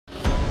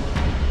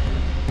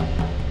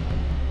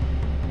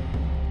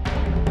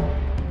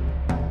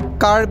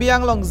কাৰ্বি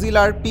আংলং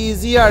জিলাৰ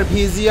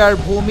PGR-VGR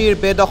ভূমিৰ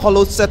বেদখল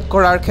উচ্ছেদ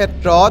কৰাৰ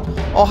ক্ষেত্ৰত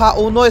অহা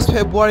 19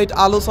 ফেব্ৰুৱাৰীত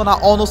আলোচনা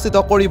অনুষ্ঠিত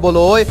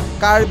কৰিবলৈ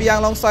কাৰ্বি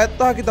আংলং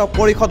স্বায়ত্তশাসিত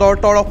পৰিষদৰ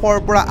তৰফৰ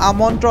পৰা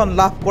আমন্ত্ৰণ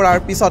লাভ কৰাৰ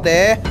পিছতে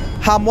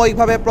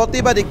সাময়িকভাৱে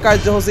প্ৰতিবাদী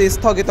কাৰ্যসূচী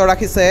স্থগিত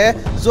ৰাখিছে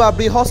যোৱা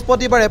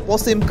বৃহস্পতিবাৰে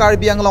পশ্চিম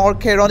কাৰ্বি আংলঙৰ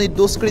খেৰণিত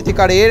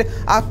দুষ্কৃতিকাৰীৰ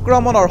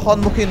আক্ৰমণৰ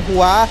সন্মুখীন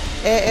হোৱা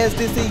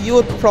এএছড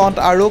ইউথ ফ্ৰণ্ট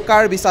আৰু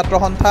কাৰ্বি ছাত্ৰ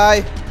সন্থাই।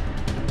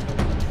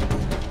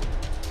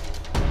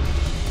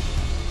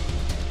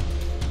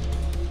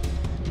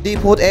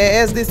 ডিফুত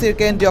এএছডিচিৰ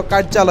কেন্দ্ৰীয়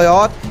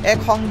কাৰ্যালয়ত এক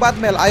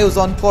সংবাদমেল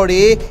আয়োজন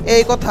কৰি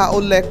এই কথা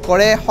উল্লেখ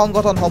কৰে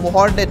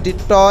সংগঠনসমূহৰ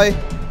নেতৃত্বই।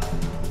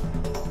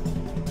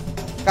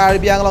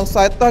 কাৰ্বি আংলং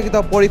স্বায়ত্তশাসিত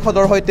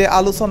পৰিষদৰ সৈতে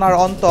আলোচনাৰ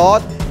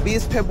অন্তত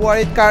 20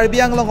 ফেব্ৰুৱাৰীত কাৰ্বি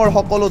আংলঙৰ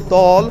সকলো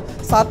দল,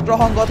 ছাত্ৰ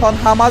সংগঠন,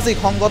 সামাজিক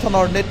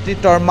সংগঠনৰ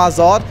নেতৃত্বৰ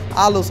মাজত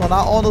আলোচনা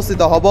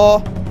অনুষ্ঠিত হ'ব।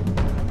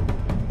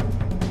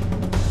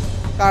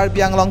 কাৰ্বি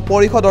আংলং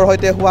পৰিষদৰ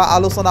সৈতে হোৱা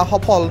আলোচনা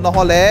সফল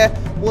নহ'লে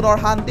পুনৰ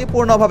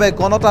শান্তিপূৰ্ণভাৱে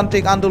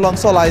গণতান্ত্ৰিক আন্দোলন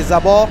চলাই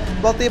যাব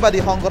প্ৰতিবাদী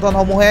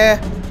সংগঠনসমূহে।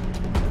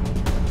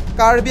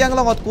 কাৰ্বি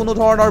আংলঙত কোনো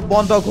ধৰণৰ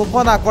বন্ধ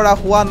ঘোষণা কৰা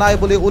হোৱা নাই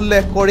বুলি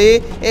উল্লেখ কৰি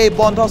এই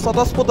বন্ধ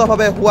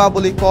স্বতঃস্ফূৰ্তভাৱে হোৱা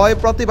বুলি কয়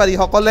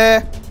প্ৰতিবাদীসকলে।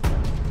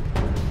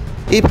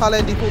 ইফালে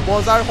ডিফু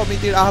বজাৰ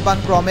সমিতিৰ আহ্বান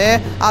ক্ৰমে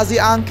আজি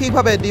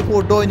আংশিকভাৱে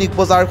ডিফুৰ দৈনিক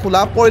বজাৰ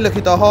খোলা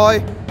পৰিলক্ষিত হয়।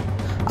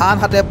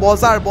 আনহাতে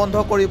বজাৰ বন্ধ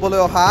কৰিবলৈ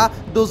অহা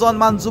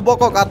দুজনমান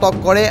যুৱকক আটক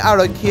কৰে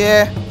আৰক্ষীয়ে।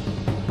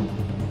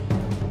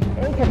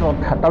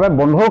 তবে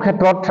বন্ধৰ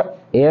ক্ষেত্ৰত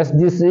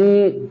এএছডিচি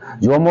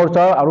যুৱ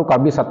মৰ্চা আৰু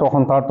কাৰ্বি ছাত্ৰ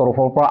সন্থাৰ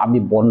তৰফৰ পৰা আমি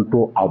বন্ধটো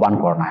আহ্বান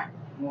কৰা নাই।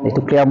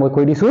 এইটো ক্লিয়াৰ মই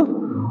কৈ দিছোঁ,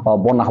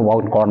 বন্ধ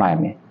আহ্বান কৰা নাই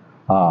আমি।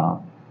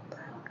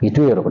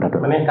 এইটোৱে আৰু কথাটো।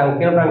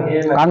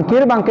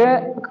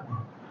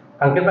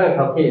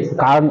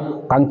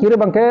 কাংকিৰ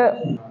Banke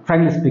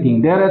frankly speaking,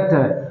 there at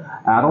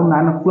around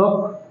 9 o'clock,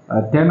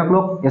 10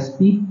 o'clock SP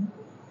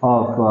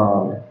of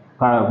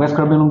West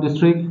Karbi Anglong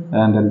district,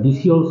 and DC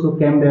also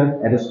came there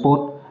at the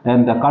spot.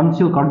 And the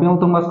council, Karbi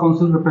Anglong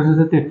Council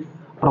representative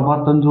Prabhat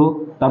Tanjo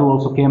Taru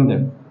also came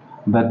there,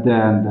 but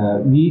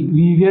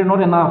we were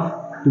not enough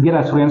to get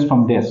assurance from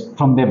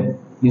them.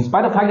 In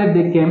spite of the fact that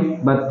they came,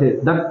 but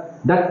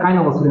that kind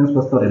of assurance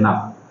was not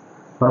enough.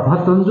 Prabhat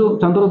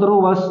Tanjo Taru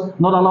was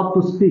not allowed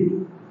to speak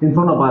in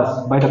front of us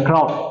by the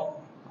crowd,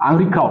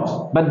 angry crowds.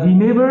 But we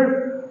never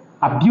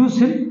abused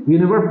him. We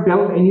never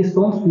felt any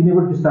stones. We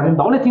never disturbed him.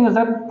 The only thing is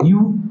that you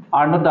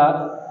are not the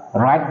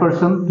right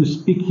person to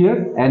speak here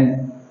and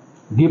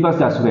give us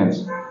the assurance.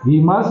 We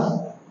must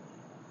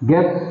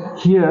get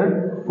here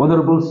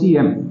Honorable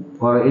CM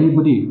or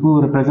anybody who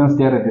represents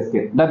there at this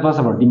gate. That was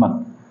our demand.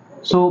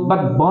 So,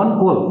 but bond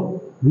call,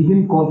 we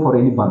didn't call for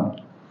any bond.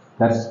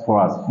 That's for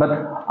us. But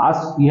as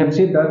we have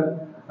said that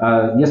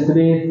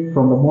yesterday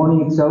from the morning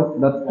itself,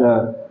 that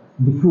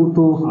the food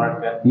to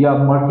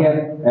market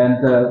and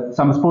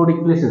some sporting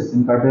places in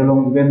Karbi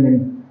Anglong, even in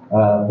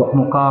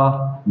Dkhok,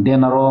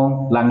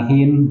 Denarong,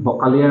 Langhin,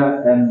 Bokalia,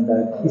 and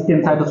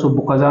eastern side also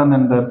Bukazan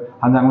and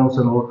Hanjang.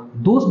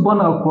 Those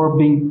bonds are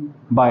being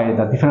by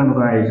the different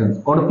organizations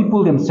or the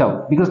people themselves,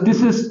 because this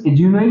is a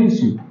genuine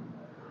issue.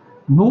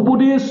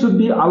 Nobody should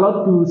be allowed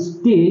to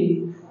stay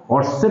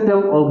or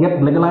settle or get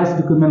legalized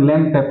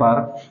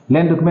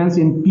land documents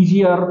in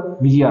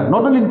PGR-VGR,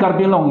 not only in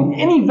Karbi Anglong, in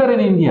anywhere in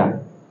India.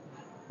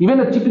 Even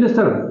the Chief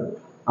Minister,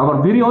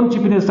 our very own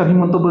Chief Minister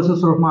Himanta Biswa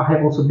Sarma,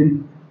 have also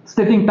been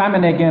stating time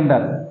and again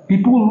that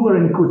people who are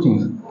encroaching,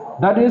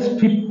 that is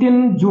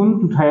 15 June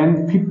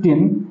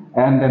 2015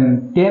 and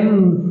then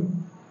 10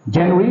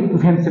 January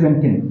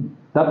 2017,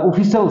 that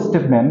official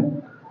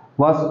statement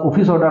was,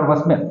 office order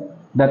was made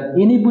that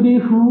anybody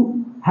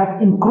who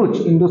have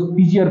encroached in those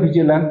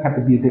PGR-VGR land have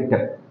to be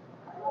evicted.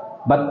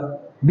 But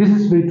this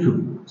is very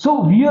true.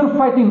 So we are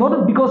fighting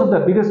not because of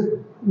that, because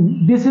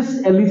this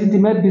is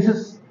illegitimate, this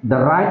is the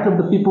right of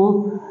the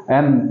people,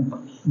 and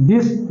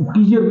this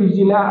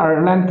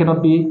PGR-VGR land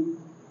cannot be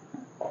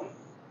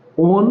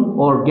own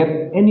or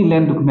get any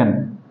land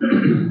document.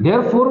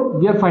 Therefore,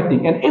 we are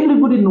fighting, and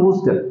everybody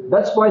knows that.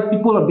 That's why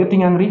people are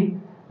getting angry,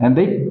 and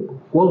they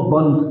all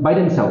bond by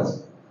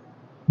themselves.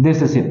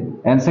 This is it.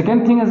 And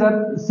second thing is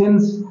that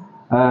since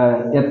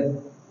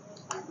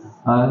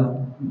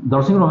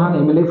Darsing Rohan,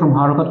 MLA from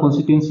Harukat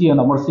constituency, and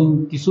Amar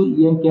Singh Kisu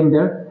EM came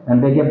there,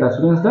 and they gave the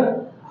assurance that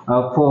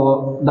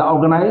for the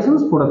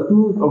organizations, for the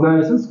two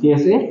organizations,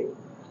 KSA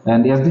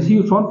and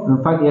SDC front, in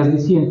fact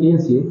SDC and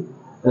KNCA,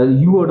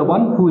 you are the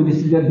one who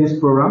initiated this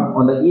program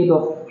on the 8th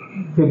of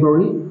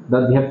February,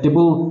 that we have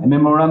tabled a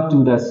memorandum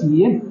to the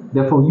CEA.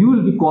 Therefore, you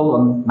will be called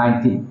on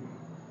 19th.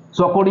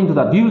 So according to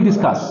that, we will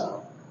discuss,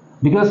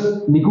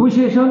 because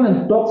negotiation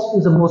and talks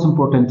is the most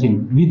important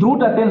thing. We draw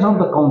the attention of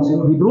the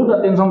council, we draw the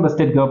attention of the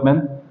state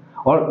government,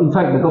 or in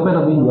fact the government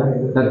of India,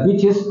 that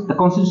which is the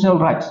constitutional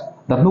rights,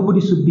 that nobody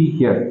should be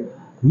here.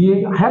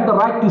 We have the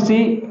right to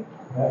say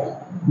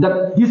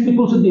that these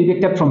people should be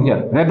evicted from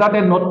here, rather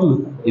than not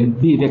to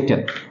be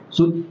evicted.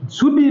 So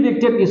should be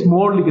evicted is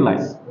more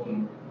legalized.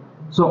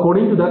 So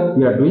according to that,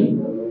 we are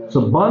doing.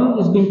 So bond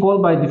is being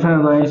called by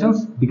different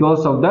organizations.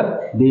 Because of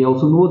that, they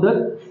also know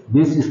that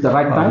this is the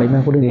right time.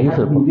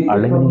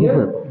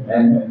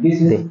 And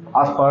this is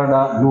as per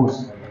the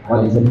rules.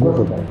 What is the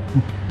rules?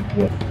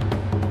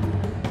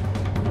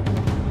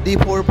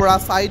 ডিফুৰ পৰা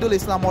সাইদুল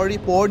ইছলামৰ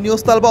report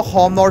news 12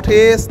 অসম north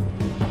ইষ্ট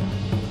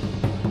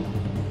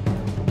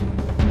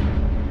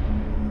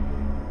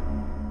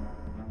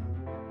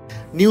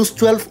news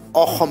 12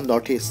 অসম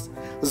north ইষ্ট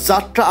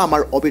যাত্ৰা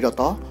আমাৰ অবিৰত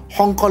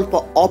সংকল্প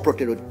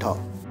অপ্ৰতিৰোধ্য